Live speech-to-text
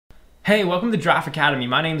Hey, welcome to Draft Academy.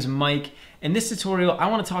 My name's Mike. In this tutorial, I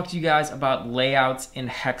want to talk to you guys about layouts in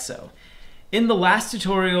Hexo. In the last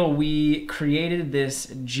tutorial, we created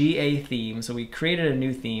this GA theme. So we created a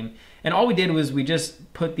new theme, and all we did was we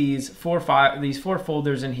just put these four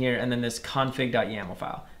folders in here and then this config.yaml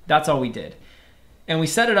file. That's all we did. And we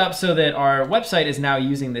set it up so that our website is now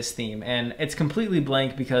using this theme, and it's completely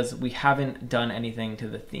blank because we haven't done anything to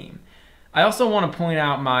the theme. I also want to point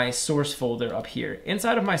out my source folder up here.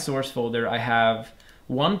 Inside of my source folder, I have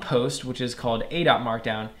one post, which is called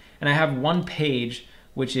a.markdown, and I have one page,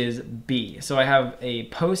 which is B. So I have a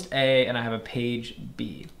post A and I have a page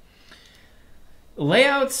B.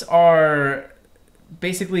 Layouts are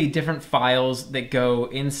basically different files that go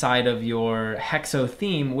inside of your Hexo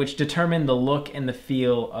theme, which determine the look and the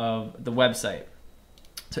feel of the website.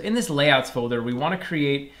 So in this layouts folder, we want to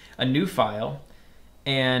create a new file,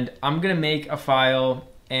 and I'm going to make a file,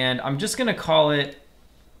 and I'm just going to call it,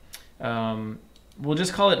 we'll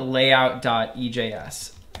just call it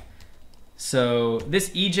layout.ejs. So this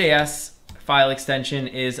EJS file extension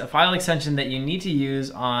is a file extension that you need to use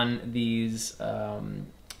on these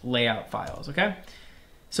layout files, okay?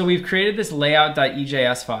 So we've created this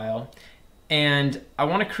layout.ejs file, and I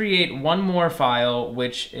want to create one more file,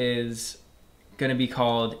 which is going to be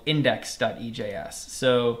called index.ejs.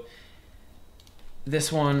 So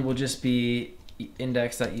this one will just be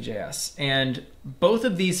index.ejs, and both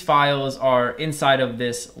of these files are inside of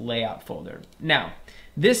this layout folder. Now,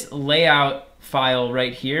 this layout file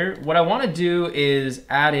right here, what I want to do is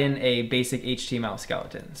add in a basic HTML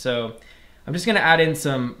skeleton. So I'm just going to add in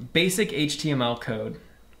some basic HTML code,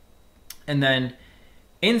 and then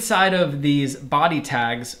inside of these body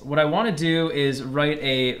tags, what I want to do is write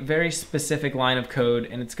a very specific line of code,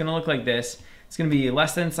 and it's going to look like this. It's going to be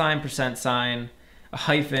less than sign, percent sign, a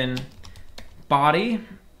hyphen, body,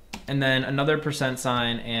 and then another percent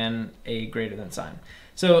sign and a greater than sign.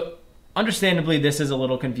 So understandably, this is a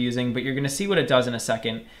little confusing, but you're going to see what it does in a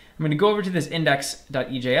second. I'm going to go over to this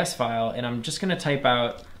index.ejs file, and I'm just going to type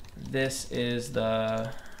out, this is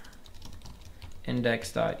the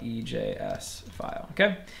index.ejs file,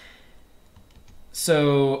 okay?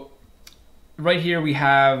 So right here we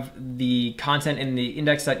have the content in the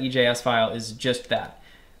index.ejs file is just that.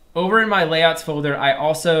 Over in my layouts folder, I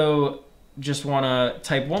also just want to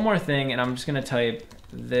type one more thing, and I'm just going to type,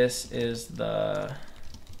 this is the,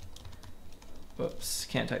 whoops,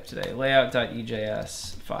 can't type today,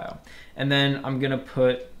 layout.ejs file. And then I'm going to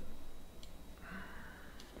put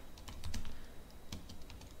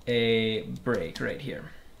a break right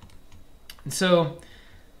here. And so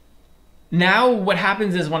now what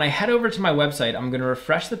happens is when I head over to my website, I'm going to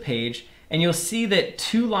refresh the page, and you'll see that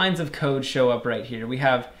two lines of code show up right here. We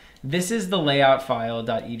have, this is the layout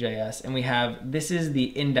file.ejs, and we have, this is the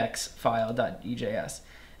index file.ejs.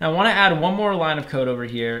 Now I want to add one more line of code over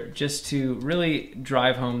here just to really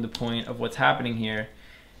drive home the point of what's happening here.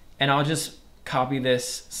 And I'll just copy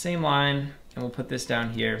this same line, and we'll put this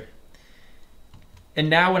down here. And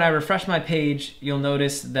now when I refresh my page, you'll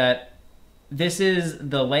notice that this is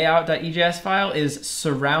the layout.ejs file is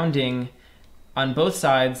surrounding on both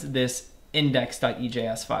sides this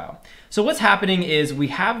index.ejs file. So what's happening is we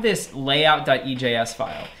have this layout.ejs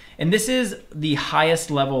file, and this is the highest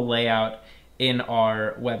level layout in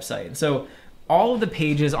our website. So all of the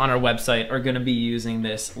pages on our website are going to be using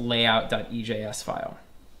this layout.ejs file.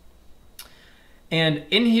 And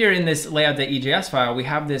in here in this layout.ejs file, we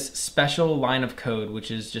have this special line of code, which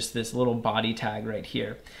is just this little body tag right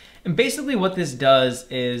here. And basically what this does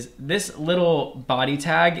is this little body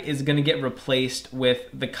tag is going to get replaced with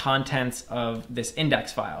the contents of this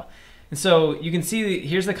index file. And so you can see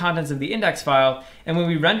here's the contents of the index file, and when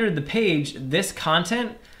we rendered the page, this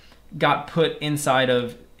content got put inside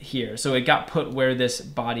of here. So it got put where this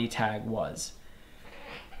body tag was.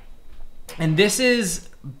 And this is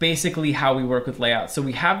basically how we work with layouts. So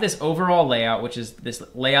we have this overall layout, which is this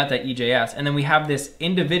layout.ejs, and then we have this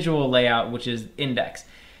individual layout, which is index.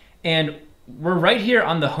 And we're right here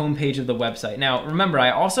on the home page of the website. Now, remember,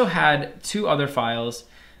 I also had two other files.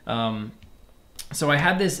 So I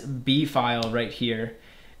had this B file right here,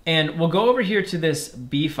 and we'll go over here to this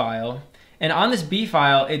B file. And on this B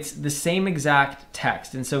file, it's the same exact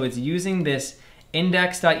text. And so it's using this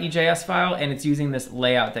index.ejs file, and it's using this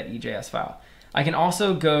layout.ejs file. I can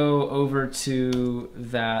also go over to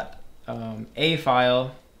that A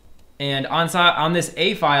file, and on this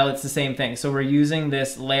A file, it's the same thing. So we're using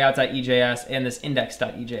this layout.ejs and this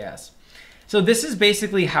index.ejs. So this is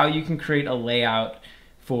basically how you can create a layout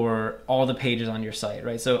for all the pages on your site,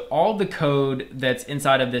 right? So all the code that's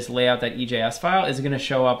inside of this layout.ejs file is going to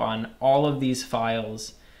show up on all of these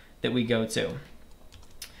files that we go to.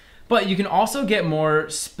 But you can also get more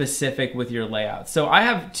specific with your layouts. So I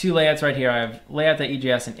have two layouts right here. I have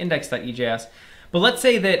layout.ejs and index.ejs. But let's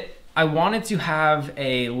say that I wanted to have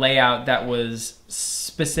a layout that was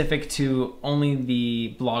specific to only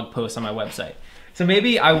the blog posts on my website. So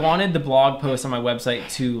maybe I wanted the blog post on my website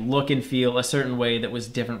to look and feel a certain way that was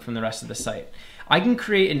different from the rest of the site. I can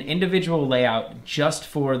create an individual layout just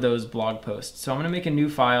for those blog posts. So I'm going to make a new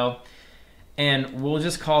file, and we'll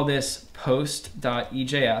just call this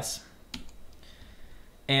post.ejs.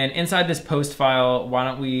 And inside this post file, why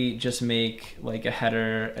don't we just make like a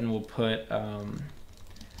header, and we'll put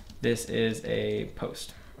this is a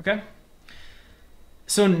post, okay?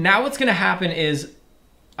 So now what's gonna happen is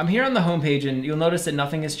I'm here on the home page, and you'll notice that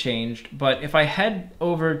nothing has changed, but if I head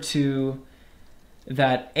over to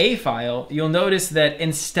that A file, you'll notice that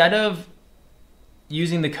instead of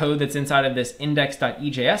using the code that's inside of this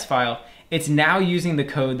index.ejs file, it's now using the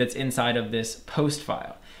code that's inside of this post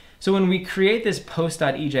file. So when we create this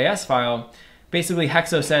post.ejs file, basically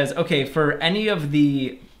Hexo says, okay, for any of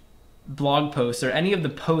the blog posts or any of the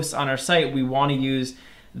posts on our site, we want to use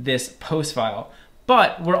this post file.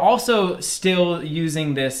 But we're also still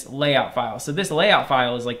using this layout file. So this layout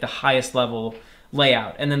file is like the highest level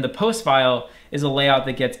layout. And then the post file is a layout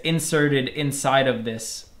that gets inserted inside of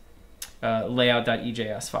this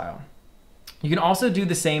layout.ejs file. You can also do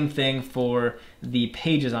the same thing for the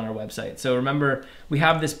pages on our website. So remember, we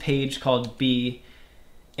have this page called B,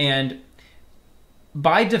 and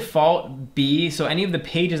by default, B, so any of the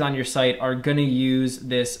pages on your site are gonna use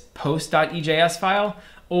this post.ejs file,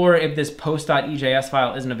 or if this post.ejs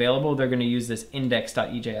file isn't available, they're gonna use this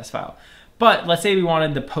index.ejs file. But let's say we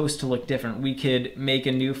wanted the post to look different. We could make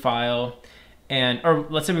a new file, or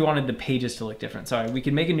let's say we wanted the pages to look different. Sorry, we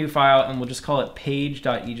could make a new file and we'll just call it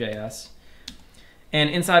page.ejs. And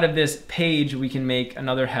inside of this page, we can make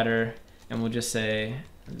another header, and we'll just say,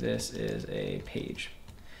 this is a page.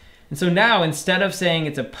 And so now, instead of saying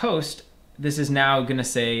it's a post, this is now gonna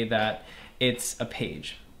say that it's a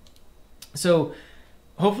page. So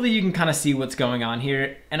hopefully you can kind of see what's going on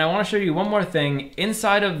here. And I wanna show you one more thing.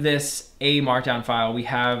 Inside of this A markdown file, we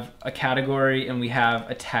have a category and we have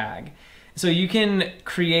a tag. So you can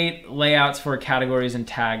create layouts for categories and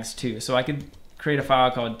tags too. So I could create a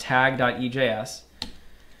file called tag.ejs,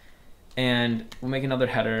 and we'll make another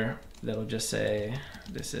header that'll just say,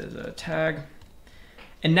 this is a tag.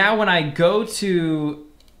 And now when I go to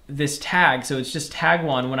this tag, so it's just tag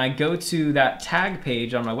one, when I go to that tag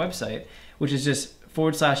page on my website, which is just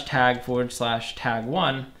 /tag/tag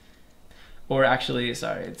one, or actually,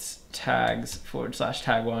 sorry, it's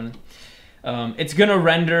tags/tag one, it's gonna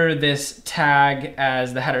render this tag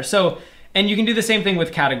as the header. So, and you can do the same thing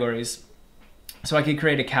with categories. So I could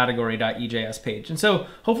create a category.ejs page. And so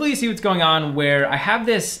hopefully you see what's going on, where I have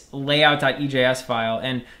this layout.ejs file,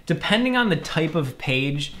 and depending on the type of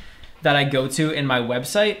page that I go to in my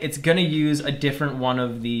website, it's gonna use a different one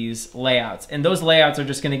of these layouts. And those layouts are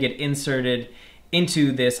just gonna get inserted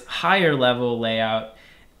into this higher level layout,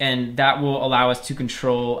 and that will allow us to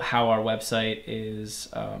control how our website is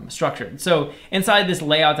structured. So inside this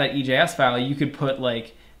layout.ejs file, you could put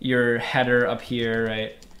like your header up here,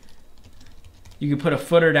 right? You could put a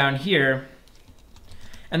footer down here,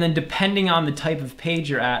 and then depending on the type of page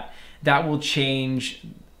you're at, that will change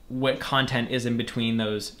what content is in between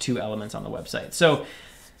those two elements on the website. So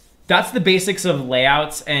that's the basics of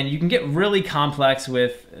layouts, and you can get really complex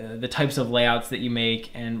with the types of layouts that you make,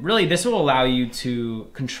 and really this will allow you to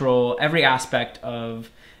control every aspect of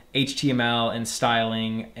HTML and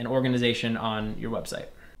styling and organization on your website.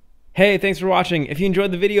 Hey, thanks for watching. If you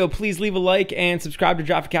enjoyed the video, please leave a like and subscribe to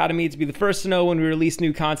Draft Academy to be the first to know when we release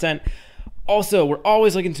new content. Also, we're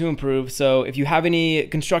always looking to improve, so if you have any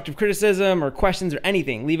constructive criticism or questions or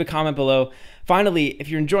anything, leave a comment below. Finally, if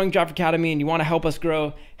you're enjoying Draft Academy and you want to help us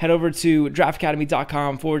grow, head over to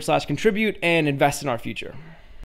draftacademy.com/contribute and invest in our future.